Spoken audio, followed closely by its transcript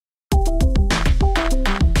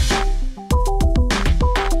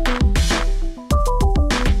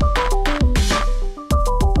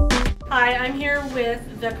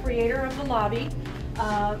the creator of the lobby,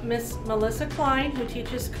 Miss Melissa Klein, who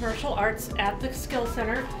teaches commercial arts at the Skill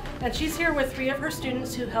Center, and she's here with 3 of her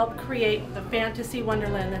students who helped create the fantasy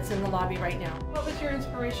wonderland that's in the lobby right now. What was your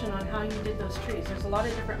inspiration on how you did those trees? There's a lot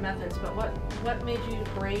of different methods, but what made you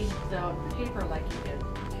braid the paper like you did?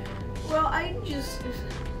 Well, I just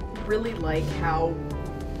really like how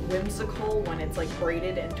whimsical when it's like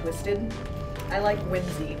braided and twisted. I like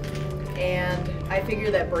whimsy, and I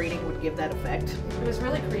figured that braiding would give that effect. It was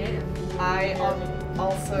really creative. I am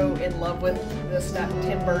also in love with the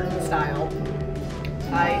Tim Burton style.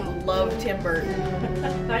 I love Tim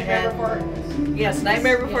Burton. Nightmare Before. Yes,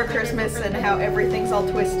 Nightmare Before Christmas, and how everything's all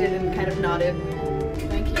twisted and kind of knotted.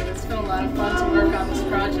 Thank you. It's been a lot of fun to work on this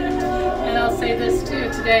project. And I'll say this too.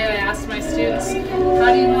 Today I asked my students,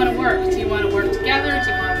 how do you want to work? Do you want to work together?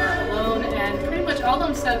 Do you want to work alone? And pretty much all of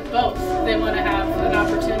them said both. They want to have an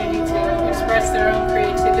opportunity to express their own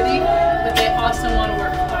creativity, but they also want to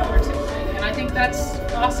work collaboratively. And I think that's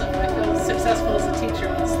awesome. I feel successful as a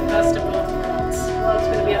teacher. It's the best of both worlds. Well, it's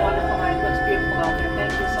going to be a wonderful night. It looks beautiful out there.